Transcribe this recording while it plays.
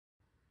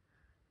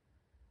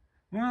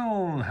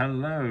Well,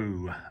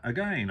 hello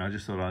again. I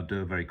just thought I'd do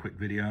a very quick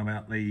video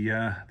about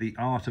the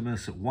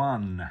Artemis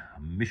 1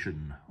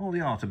 mission, or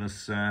the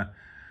Artemis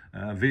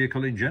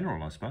vehicle in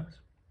general, I suppose.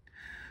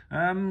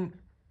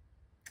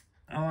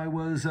 I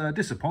was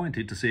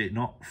disappointed to see it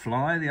not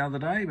fly the other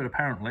day, but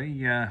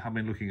apparently I've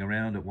been looking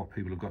around at what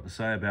people have got to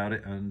say about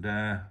it, and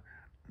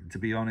to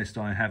be honest,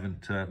 I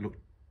haven't looked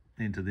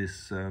into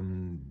this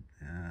in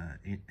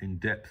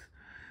depth.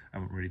 I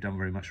haven't really done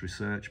very much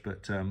research,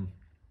 but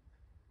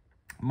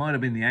might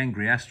have been the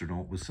angry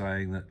astronaut was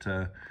saying that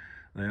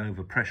they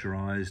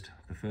overpressurized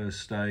the first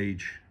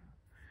stage,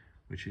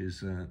 which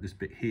is this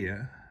bit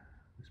here.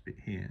 It's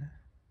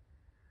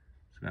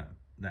about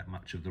that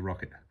much of the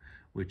rocket,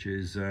 which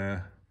is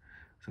sort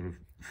of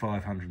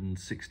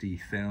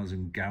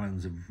 560,000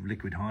 gallons of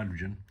liquid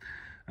hydrogen,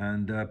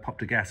 and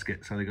popped a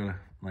gasket, so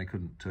they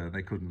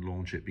couldn't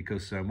launch it,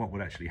 because what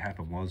would actually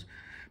happen was,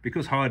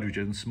 because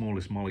hydrogen's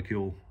smallest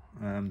molecule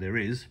there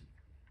is,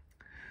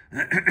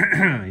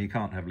 you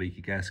can't have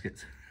leaky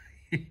gaskets,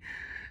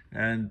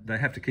 and they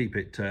have to keep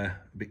it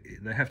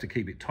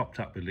topped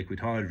up with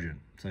liquid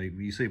hydrogen. So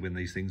you see when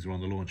these things are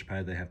on the launch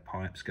pad, they have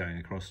pipes going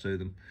across to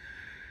them,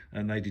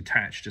 and they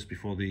detach just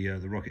before the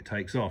rocket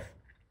takes off.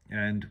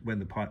 And when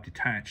the pipe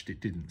detached, it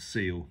didn't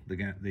seal, the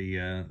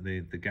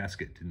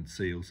gasket didn't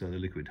seal, so the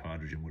liquid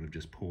hydrogen would have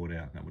just poured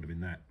out. That would have been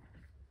that.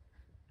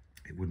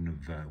 It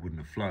wouldn't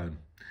have flown,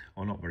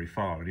 or not very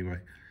far anyway.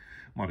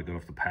 Might have got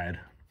off the pad.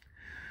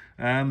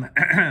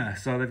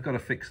 So they've got to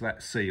fix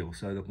that seal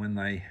so that when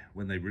they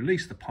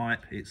release the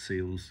pipe, it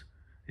seals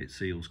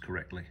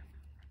correctly.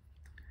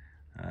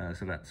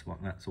 So that's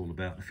what that's all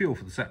about. The fuel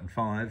for the Saturn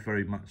V,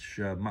 very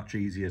much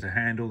easier to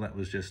handle. That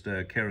was just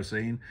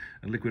kerosene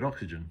and liquid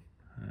oxygen.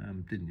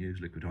 Didn't use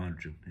liquid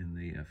hydrogen in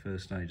the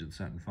first stage of the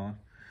Saturn V.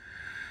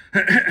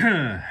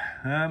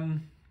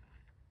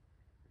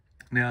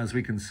 Now, as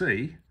we can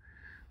see,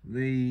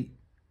 the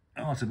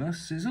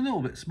Artemis is a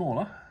little bit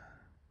smaller.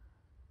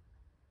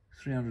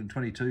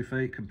 322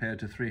 feet compared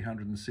to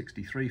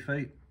 363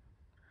 feet.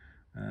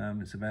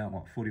 It's about,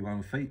 what,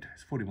 41 feet?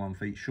 It's 41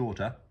 feet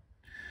shorter.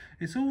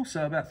 It's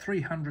also about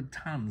 300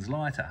 tons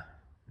lighter.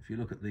 If you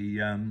look at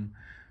the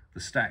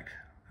stack,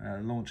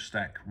 launch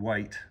stack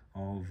weight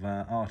of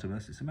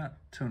Artemis, it's about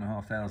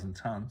 2,500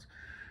 tons,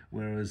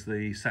 whereas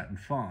the Saturn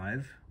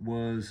V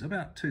was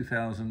about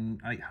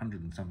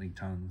 2,800 and something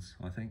tons,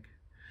 I think.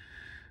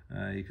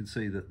 You can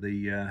see that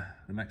the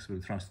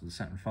maximum thrust of the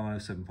Saturn V,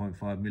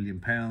 7.5 million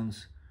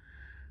pounds,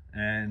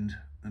 and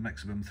the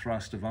maximum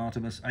thrust of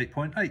Artemis,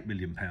 8.8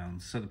 million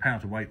pounds. So the power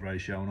to weight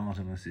ratio on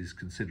Artemis is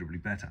considerably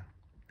better.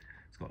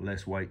 It's got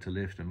less weight to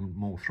lift and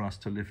more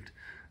thrust to lift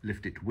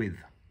it with.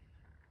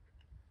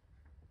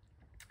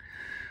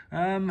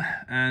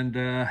 For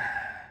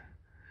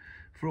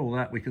all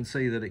that, we can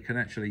see that it can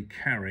actually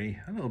carry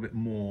a little bit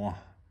more.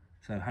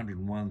 So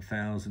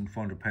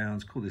 101,400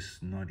 pounds, call this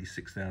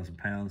 96,000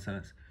 pounds. So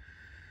that's,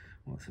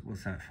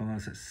 what's that for?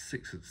 So that's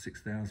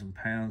 6,000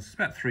 pounds. It's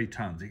about 3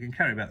 tons. It can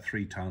carry about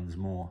 3 tons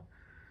more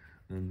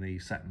than the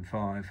Saturn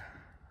V,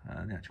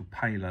 the actual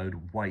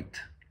payload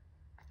weight.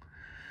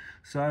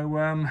 So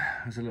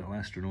there's a little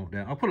astronaut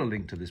down. I'll put a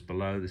link to this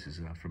below. This is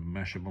from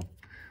Mashable.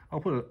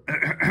 I'll put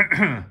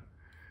a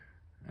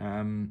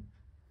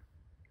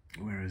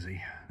where is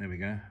he? There we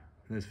go.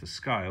 There's for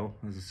scale.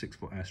 There's a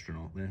 6-foot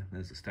astronaut there.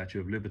 There's the Statue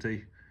of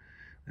Liberty.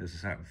 There's the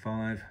Saturn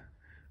V,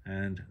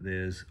 and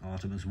there's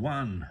Artemis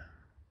 1.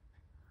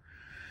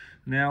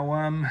 Now,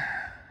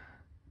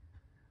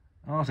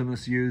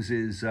 Artemis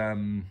uses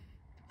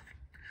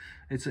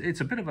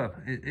it's a bit of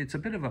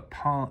a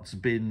parts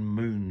bin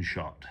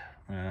moonshot,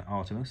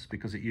 Artemis,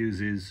 because it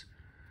uses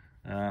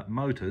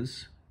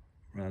motors,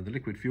 the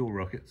liquid fuel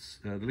rocket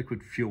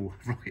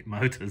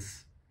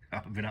motors.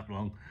 I've been up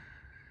long.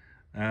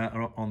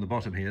 Are on the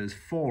bottom here. There's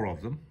 4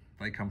 of them.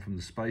 They come from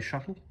the space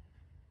shuttle.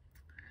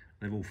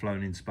 They've all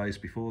flown in space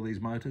before,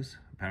 these motors.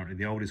 Apparently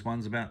the oldest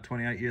one's about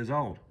 28 years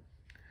old.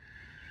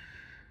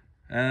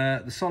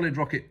 The solid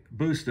rocket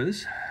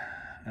boosters,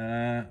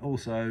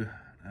 also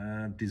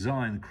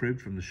designed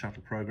cribbed from the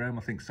shuttle program.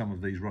 I think some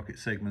of these rocket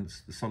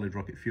segments, the solid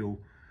rocket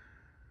fuel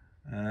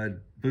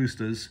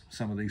boosters,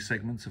 some of these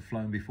segments have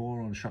flown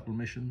before on shuttle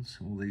missions.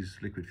 All these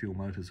liquid fuel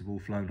motors have all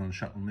flown on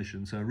shuttle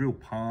missions. So a real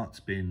parts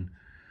bin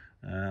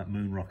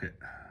moon rocket,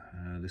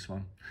 this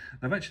one.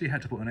 They've actually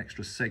had to put an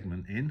extra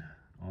segment in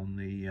on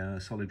the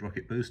solid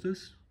rocket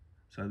boosters.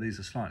 So these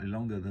are slightly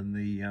longer than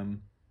the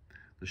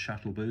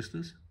shuttle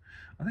boosters.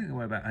 I think they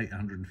weigh about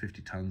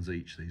 850 tons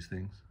each, these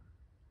things.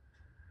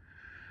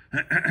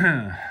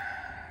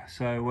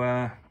 So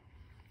let's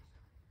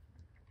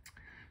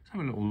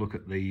have a little look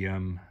at the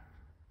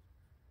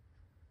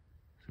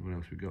so what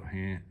else we've got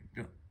here.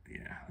 Yeah,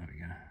 there we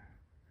go.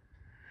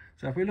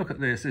 So if we look at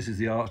this is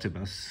the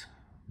Artemis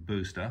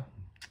booster.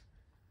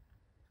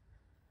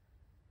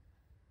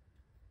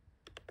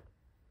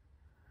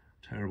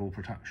 Terrible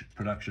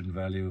production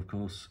value, of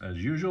course,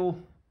 as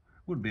usual.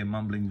 Wouldn't be a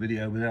mumbling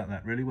video without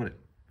that, really, would it?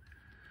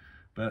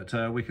 But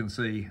we can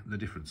see the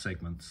different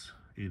segments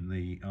in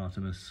the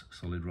Artemis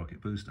solid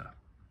rocket booster.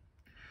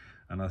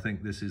 And I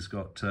think this has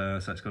got, so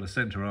it's got a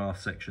centre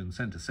aft section,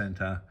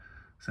 centre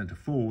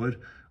forward.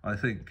 I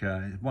think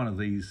one of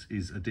these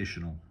is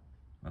additional.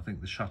 I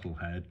think the shuttle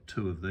had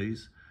 2 of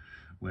these,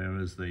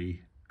 whereas the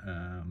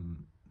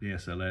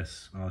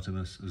SLS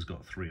Artemis has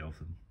got 3 of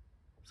them,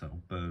 so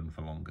it'll burn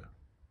for longer.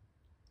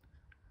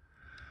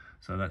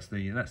 So that's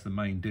the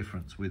main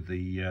difference with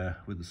the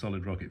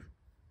solid rocket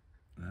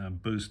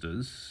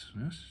boosters.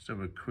 Let's just have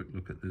a quick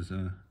look at this.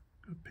 A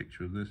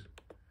picture of this.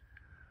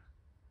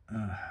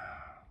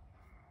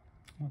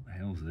 What the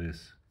hell's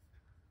this?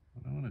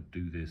 I don't want to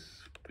do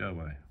this. Go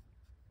away.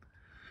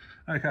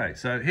 Okay,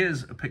 so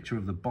here's a picture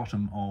of the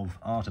bottom of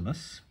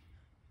Artemis.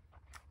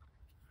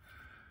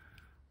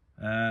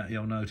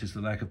 You'll notice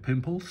the lack of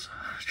pimples.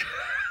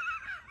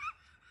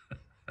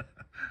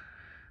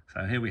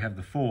 So here we have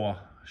the 4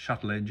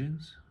 shuttle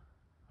engines,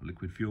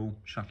 liquid fuel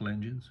shuttle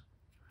engines.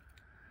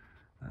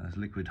 There's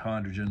liquid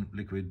hydrogen,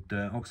 liquid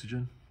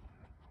oxygen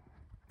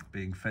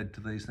being fed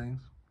to these things.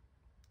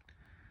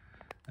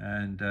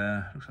 And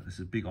looks like there's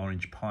a big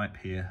orange pipe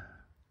here,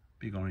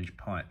 big orange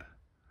pipe.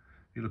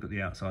 If you look at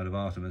the outside of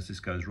Artemis, this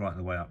goes right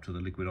the way up to the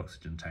liquid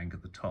oxygen tank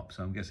at the top.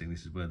 So I'm guessing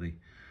this is where the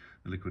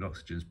liquid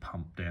oxygen is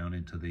pumped down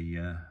into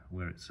the,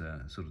 where it's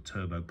sort of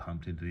turbo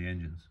pumped into the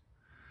engines.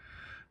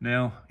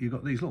 Now, you've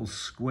got these little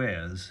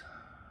squares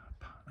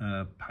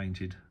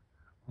painted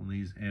on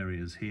these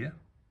areas here.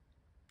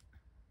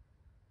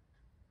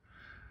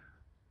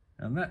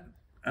 And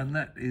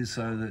that is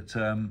so that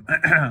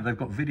they've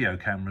got video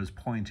cameras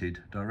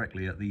pointed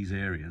directly at these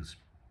areas.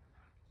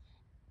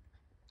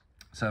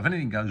 So if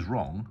anything goes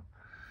wrong,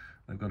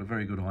 they've got a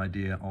very good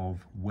idea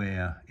of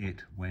where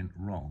it went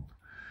wrong.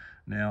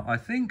 Now, I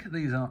think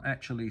these are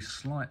actually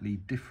slightly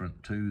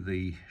different to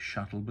the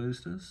shuttle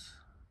boosters.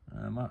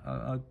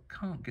 I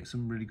can't get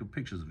some really good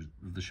pictures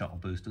of the shuttle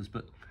boosters,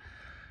 but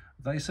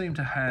they seem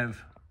to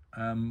have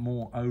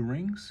more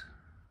O-rings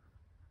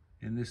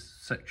in this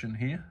section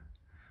here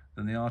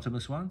than the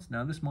Artemis ones.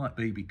 Now, this might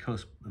be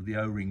because of the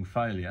O-ring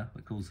failure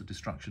that caused the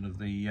destruction of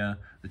the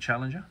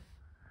Challenger.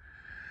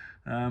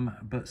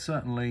 But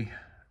certainly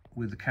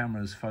with the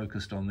cameras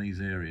focused on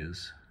these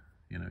areas,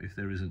 you know, if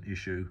there is an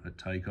issue at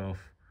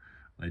takeoff,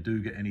 they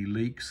do get any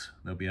leaks,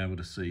 they'll be able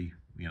to see,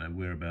 you know,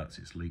 whereabouts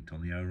it's leaked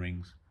on the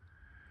O-rings.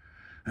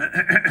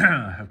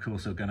 Of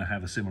course, they're going to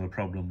have a similar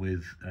problem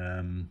with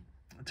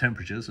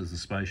temperatures as the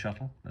space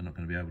shuttle. They're not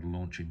going to be able to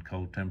launch in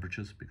cold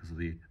temperatures because of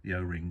the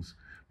O-rings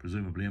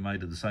presumably are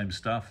made of the same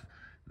stuff.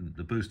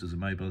 The boosters are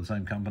made by the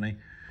same company.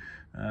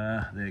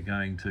 They're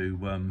going to,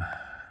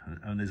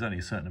 and there's only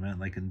a certain amount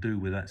they can do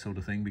with that sort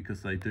of thing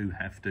because they do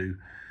have to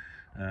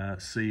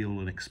seal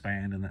and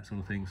expand and that sort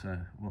of thing. So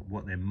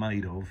what they're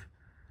made of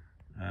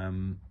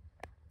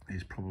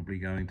is probably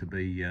going to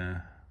be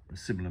a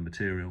similar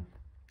material,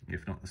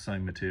 if not the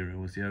same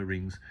material as the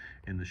O-rings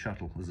in the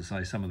shuttle. As I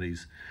say, some of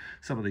these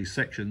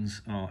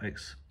sections are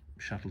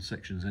ex-shuttle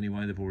sections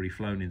anyway. They've already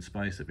flown in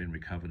space, they've been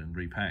recovered and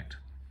repacked.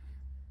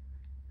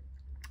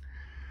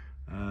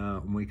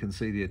 And we can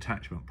see the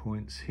attachment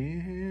points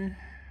here.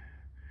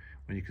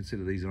 When you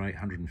consider these are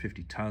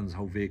 850 tons, the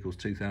whole vehicle's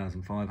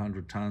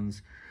 2,500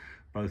 tons.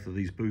 Both of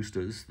these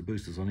boosters, the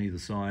boosters on either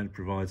side,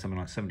 provide something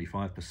like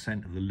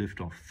 75% of the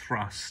lift-off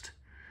thrust.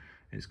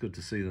 It's good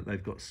to see that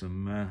they've got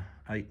some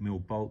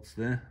 8mm bolts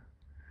there,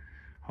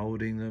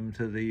 holding them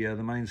to the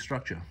main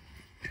structure.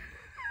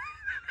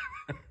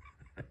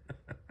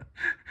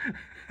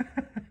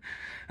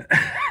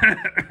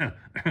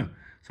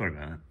 Sorry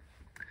about that.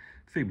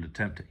 Feeble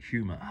attempt at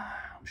humour.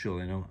 I'm sure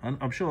they know.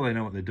 I'm sure they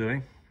know what they're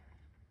doing.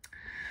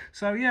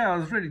 So yeah, I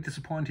was really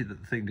disappointed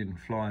that the thing didn't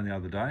fly the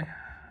other day.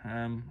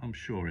 I'm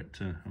sure it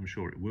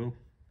will.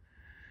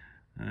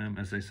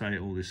 As they say,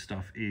 all this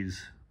stuff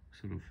is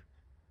sort of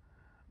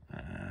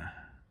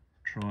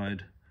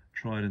tried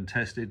and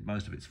tested.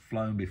 Most of it's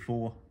flown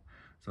before,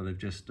 so they've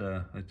just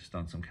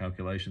done some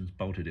calculations,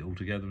 bolted it all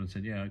together, and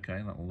said, yeah,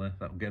 okay,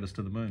 that'll get us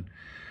to the moon,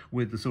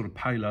 with the sort of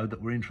payload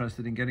that we're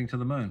interested in getting to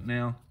the moon.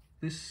 Now,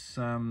 this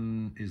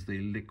is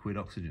the liquid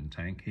oxygen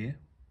tank here.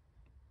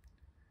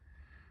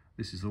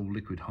 This is all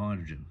liquid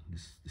hydrogen.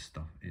 This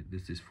stuff,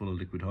 this is full of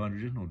liquid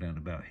hydrogen, or down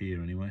about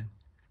here anyway.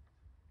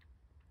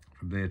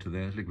 From there to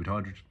there is liquid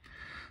hydrogen.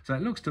 So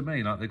it looks to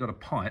me like they've got a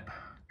pipe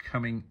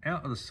coming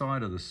out of the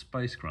side of the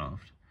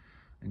spacecraft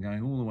and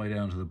going all the way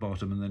down to the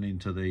bottom and then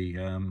into the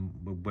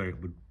where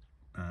it would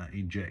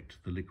inject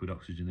the liquid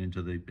oxygen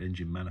into the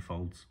engine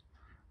manifolds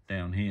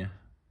down here.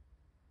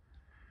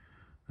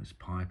 This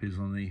pipe is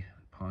on the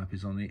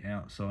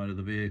outside of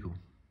the vehicle.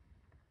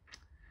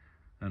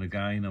 And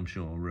again, I'm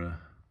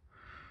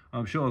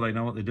sure they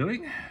know what they're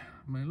doing.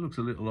 I mean, it looks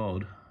a little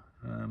odd.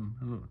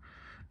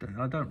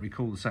 I don't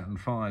recall the Saturn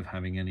V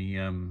having any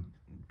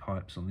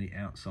pipes on the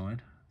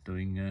outside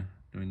doing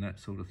that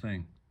sort of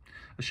thing.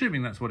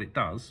 Assuming that's what it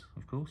does,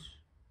 of course.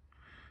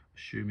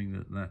 Assuming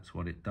that that's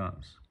what it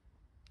does.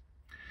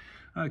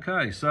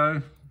 Okay,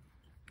 so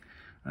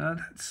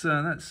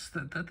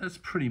that's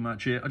pretty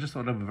much it. I just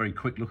thought I'd have a very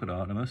quick look at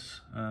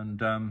Artemis and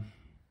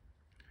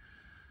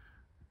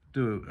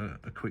do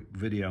a quick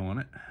video on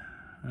it.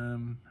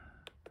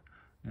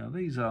 Now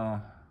these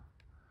are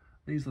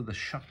the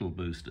shuttle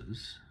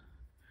boosters.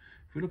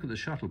 If we look at the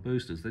shuttle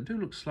boosters, they do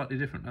look slightly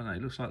different, don't they?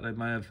 It looks like they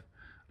may have,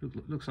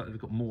 looks like they've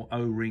got more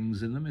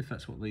O-rings in them, if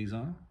that's what these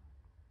are.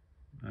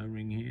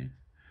 O-ring here.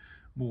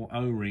 More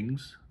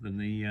O-rings than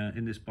the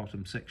in this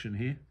bottom section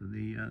here,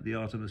 than the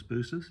Artemis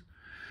boosters.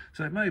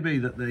 So it may be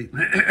that the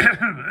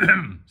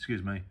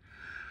excuse me.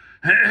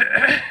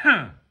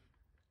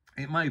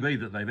 It may be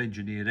that they've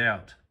engineered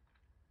out,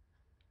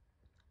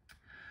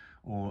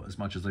 or as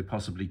much as they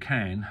possibly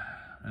can,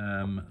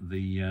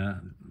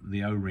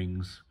 the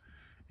O-rings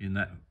in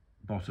that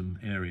bottom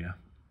area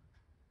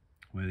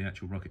where the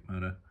actual rocket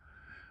motor,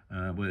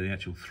 where the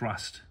actual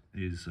thrust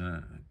is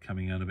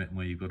coming out of it, and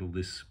where you've got all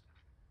this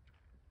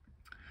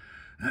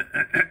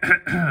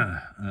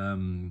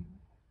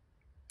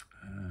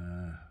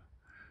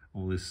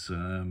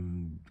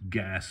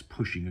gas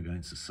pushing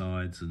against the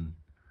sides and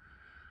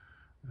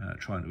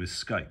trying to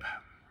escape.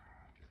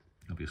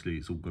 Obviously,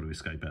 it's all got to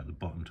escape out the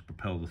bottom to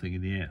propel the thing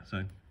in the air.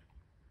 So,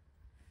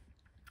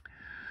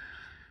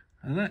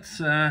 and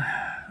that's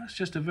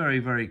just a very,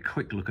 very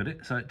quick look at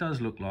it. So it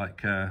does look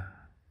like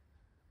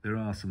there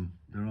are some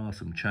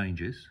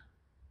changes.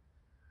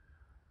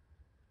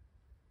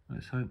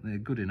 Let's hope they're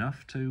good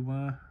enough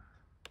to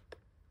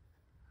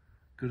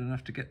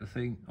get the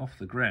thing off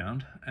the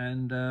ground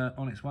and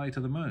on its way to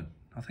the moon.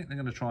 I think they're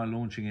going to try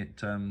launching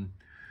it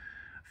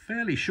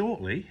fairly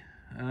shortly.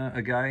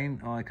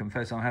 Again, I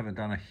confess I haven't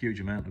done a huge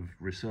amount of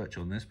research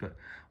on this, but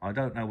I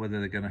don't know whether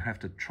they're going to have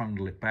to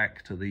trundle it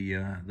back to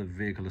the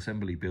vehicle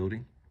assembly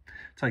building,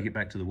 take it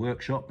back to the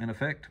workshop in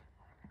effect,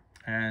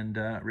 and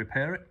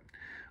repair it,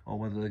 or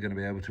whether they're going to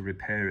be able to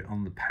repair it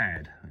on the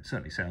pad. It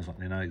certainly sounds like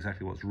they know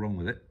exactly what's wrong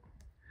with it.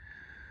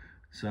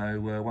 So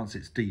once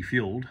it's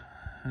defueled,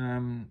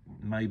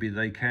 maybe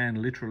they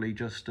can literally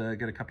just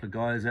get a couple of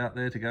guys out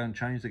there to go and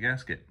change the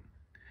gasket.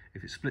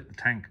 If it's split the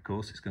tank, of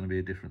course, it's going to be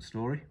a different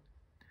story.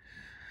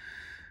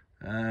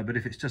 But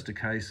if it's just a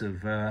case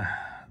of the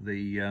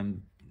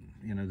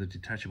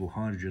detachable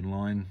hydrogen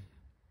line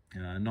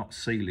not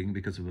sealing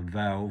because of a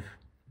valve,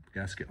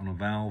 gasket on a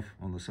valve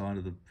on the side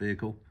of the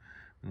vehicle,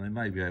 then they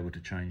may be able to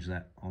change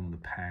that on the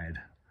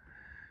pad,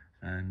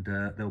 and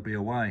they'll be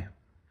away.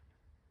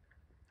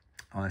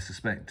 I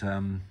suspect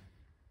the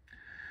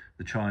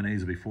Chinese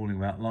will be falling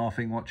about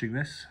laughing watching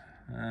this,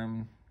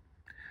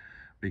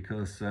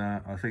 because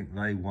I think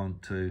they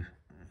want to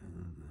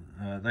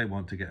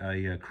get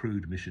a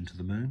crewed mission to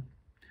the moon,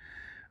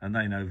 and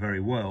they know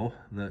very well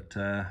that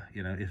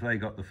if they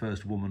got the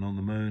first woman on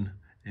the moon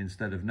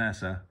instead of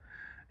NASA,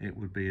 it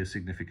would be a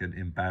significant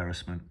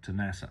embarrassment to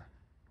NASA.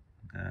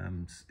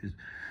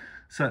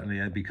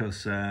 Certainly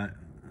because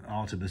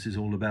Artemis is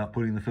all about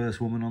putting the first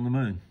woman on the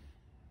moon,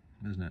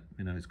 isn't it?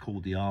 It's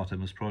called the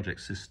Artemis project,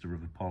 sister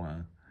of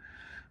Apollo,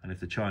 and if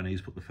the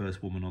Chinese put the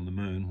first woman on the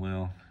moon,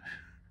 well,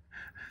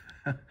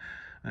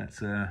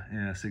 that's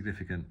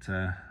significant.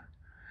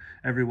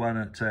 Everyone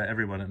at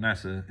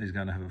NASA is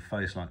going to have a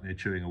face like they're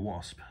chewing a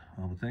wasp,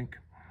 I would think.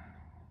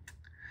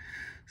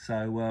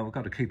 So we've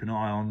got to keep an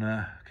eye on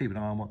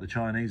what the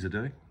Chinese are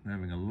doing. They're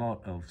having a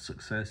lot of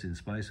success in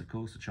space, of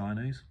course, the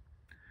Chinese.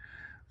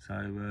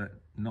 So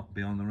not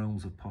beyond the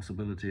realms of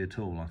possibility at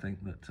all. I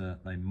think that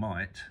they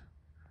might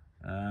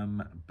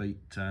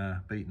beat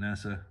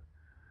NASA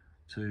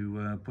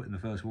to putting the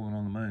first woman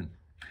on the moon,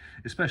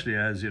 especially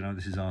as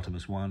this is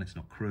Artemis 1. It's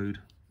not crewed.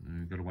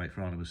 We've got to wait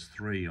for Artemis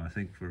 3, I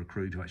think, for a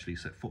crew to actually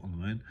set foot on the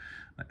moon.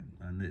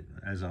 And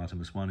as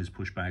Artemis 1 is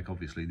pushed back,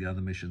 obviously the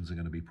other missions are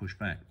going to be pushed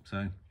back.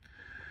 So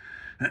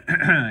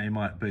it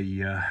might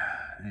be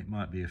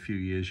a few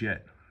years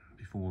yet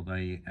before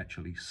they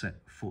actually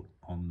set foot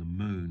on the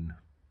moon.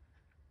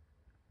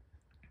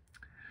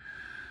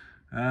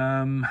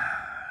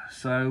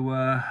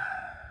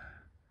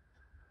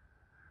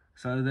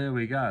 So there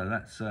we go.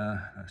 That's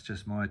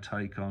just my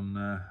take on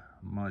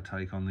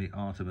the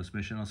Artemis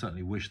mission. I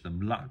certainly wish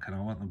them luck, and I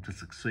want them to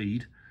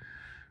succeed.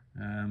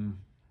 The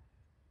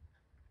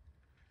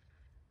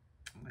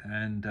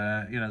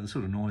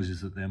sort of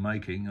noises that they're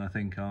making, I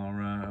think,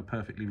 are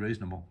perfectly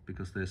reasonable,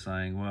 because they're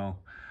saying, well,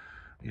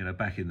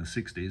 back in the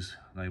 60s,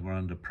 they were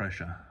under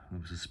pressure. There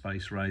was a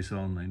space race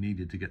on. They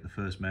needed to get the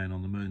first man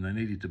on the moon. They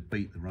needed to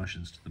beat the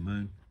Russians to the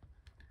moon.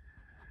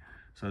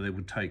 So they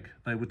would take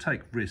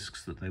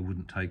risks that they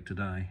wouldn't take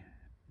today.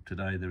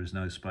 Today there is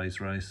no space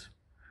race,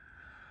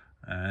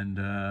 and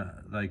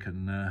they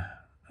can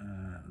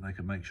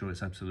make sure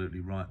it's absolutely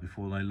right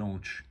before they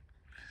launch.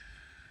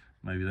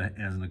 Maybe that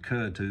hasn't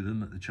occurred to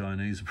them that the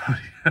Chinese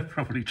are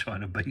probably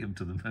trying to beat them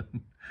to the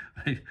moon,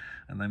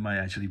 and they may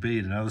actually be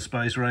in another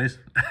space race.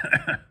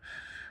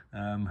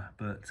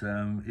 But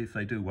if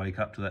they do wake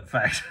up to that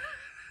fact,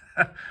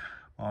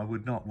 I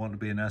would not want to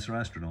be a NASA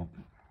astronaut.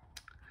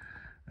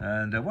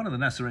 And one of the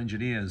NASA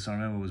engineers, I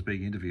remember, was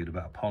being interviewed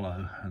about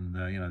Apollo, and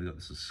they've got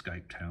this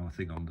escape tower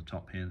thing on the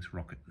top here, this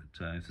rocket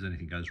that if there's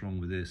anything goes wrong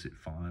with this, it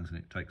fires and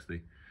it takes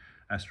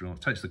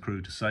the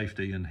crew to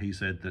safety. And he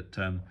said that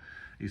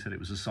it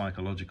was a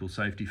psychological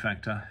safety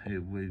factor.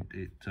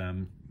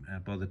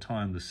 By the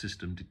time the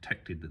system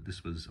detected that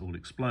this was all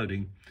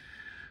exploding,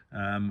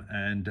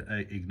 and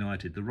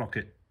ignited the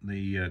rocket,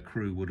 the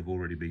crew would have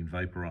already been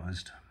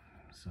vaporized.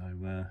 So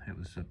it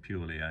was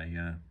purely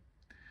a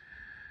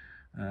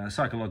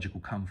psychological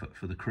comfort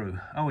for the crew.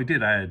 Oh, we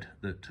did add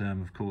that,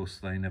 of course,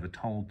 they never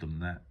told them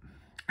that.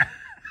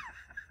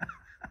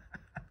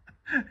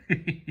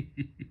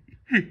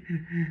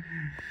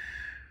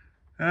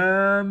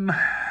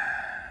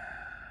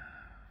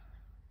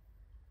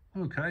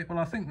 Okay, well,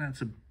 I think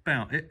that's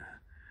about it.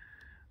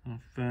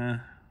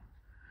 I've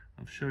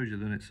showed you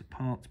that it's a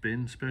parts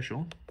bin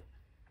special,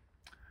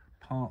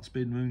 parts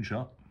bin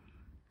moonshot.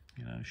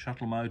 You know,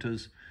 shuttle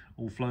motors,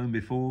 all flown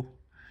before.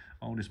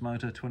 Oldest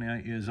motor,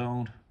 28 years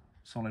old.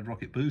 Solid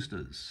rocket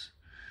boosters.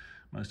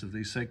 Most of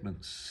these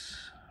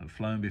segments have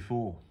flown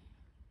before.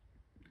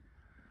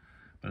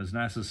 But as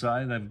NASA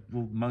say,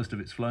 most of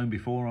it's flown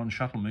before on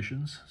shuttle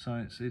missions,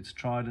 so it's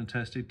tried and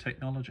tested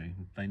technology.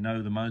 They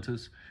know the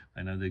motors,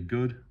 they know they're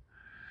good,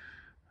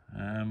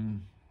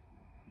 and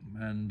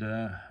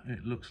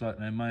it looks like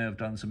they may have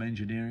done some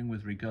engineering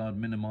with regard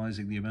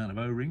minimising the amount of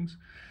O-rings.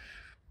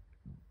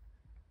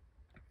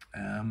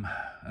 And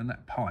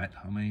that pipe,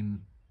 I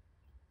mean,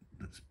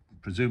 that's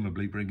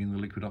presumably bringing the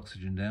liquid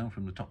oxygen down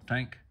from the top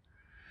tank,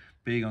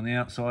 being on the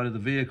outside of the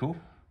vehicle.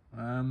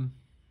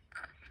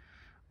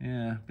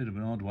 Yeah, a bit of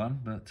an odd one,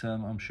 but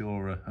I'm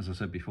sure, as I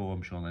said before,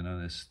 I'm sure they know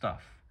their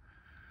stuff.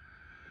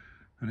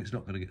 And it's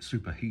not going to get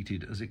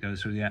superheated as it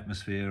goes through the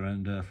atmosphere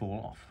and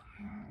fall off.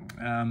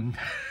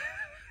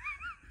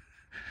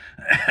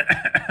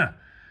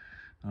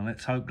 Well,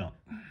 let's hope not.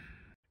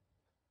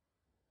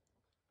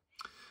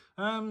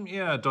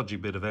 Yeah, a dodgy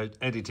bit of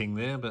editing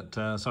there, but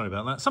sorry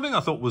about that. Something I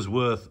thought was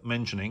worth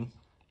mentioning,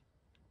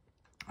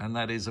 and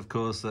that is, of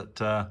course,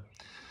 that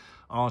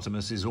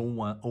Artemis is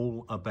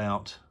all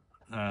about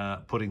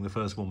putting the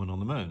first woman on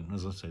the moon,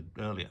 as I said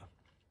earlier.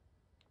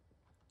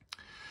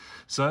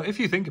 So if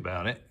you think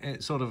about it,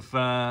 it's sort of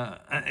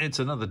it's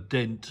another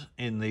dent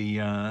in the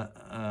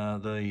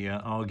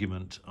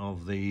argument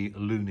of the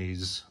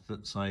loonies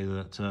that say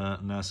that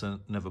NASA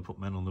never put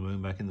men on the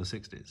moon back in the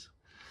 60s,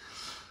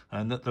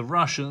 and that the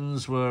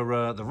Russians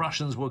were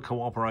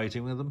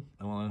cooperating with them.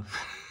 Well,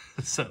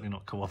 certainly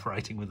not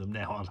cooperating with them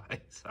now, are they?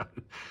 So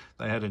if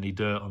they had any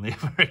dirt on the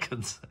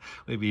Americans,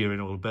 we'd be hearing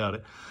all about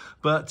it.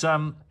 But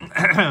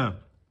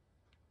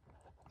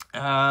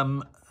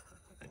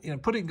you know,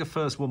 putting the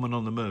first woman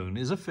on the moon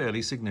is a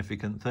fairly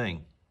significant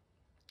thing.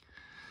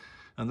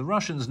 And the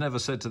Russians never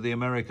said to the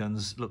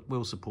Americans, look,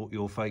 we'll support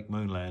your fake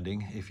moon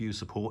landing if you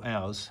support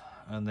ours.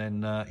 And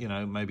then, you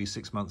know, maybe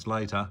 6 months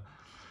later,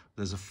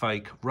 there's a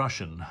fake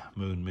Russian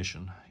moon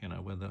mission, you know,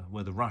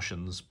 where the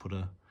Russians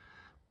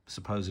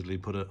supposedly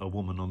put a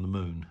woman on the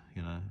moon,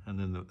 you know, and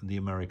then the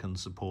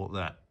Americans support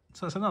that.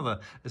 So it's another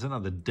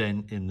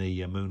dent in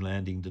the moon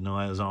landing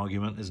deniers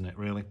argument, isn't it,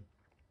 really?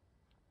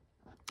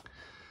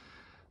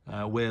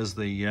 Where's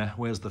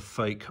the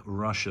fake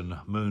Russian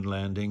moon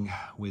landing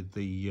with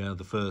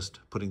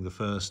putting the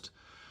first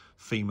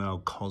female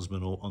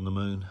cosmonaut on the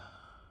moon?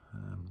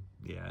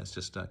 Yeah, it's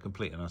just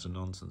complete and utter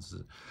nonsense.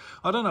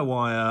 I don't know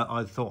why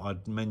I thought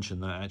I'd mention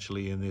that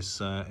actually in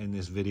this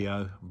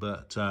video,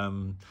 but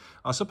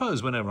I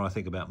suppose whenever I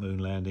think about moon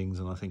landings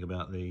and I think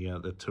about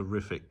the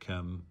terrific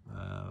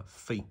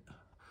feat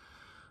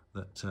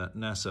that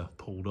NASA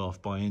pulled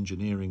off by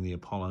engineering the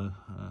Apollo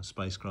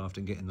spacecraft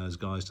and getting those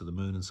guys to the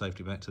moon and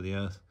safely back to the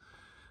Earth,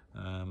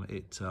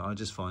 I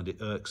just find it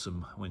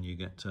irksome when you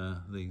get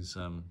these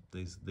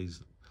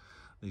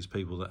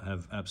people that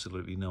have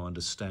absolutely no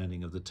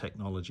understanding of the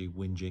technology,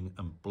 whinging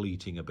and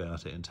bleating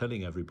about it and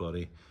telling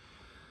everybody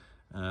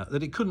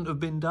that it couldn't have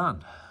been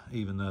done,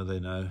 even though they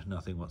know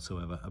nothing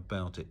whatsoever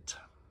about it.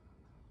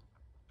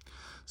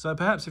 So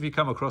perhaps if you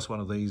come across one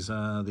of these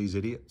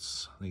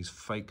idiots, these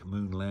fake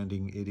moon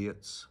landing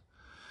idiots,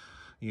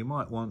 you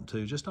might want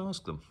to just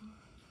ask them.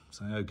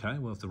 Say, okay,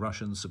 well, if the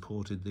Russians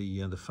supported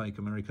the fake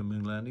American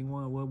moon landing,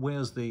 well,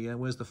 where's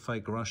the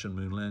fake Russian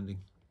moon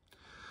landing?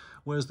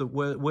 Where's the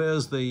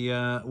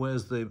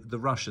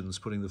Russians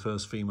putting the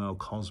first female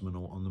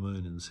cosmonaut on the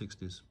moon in the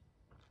 60s?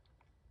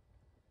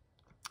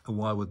 And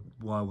why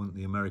wouldn't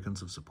the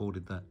Americans have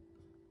supported that?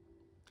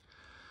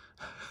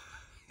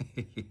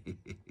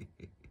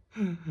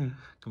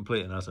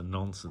 Complete and utter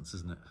nonsense,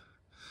 isn't it?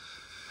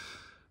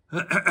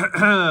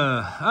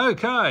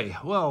 Okay,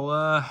 well,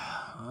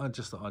 I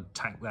just thought I'd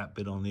tack that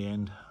bit on the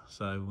end.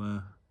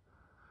 So,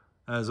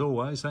 as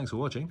always, thanks for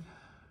watching,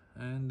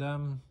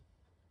 and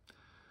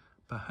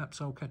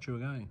perhaps I'll catch you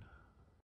again.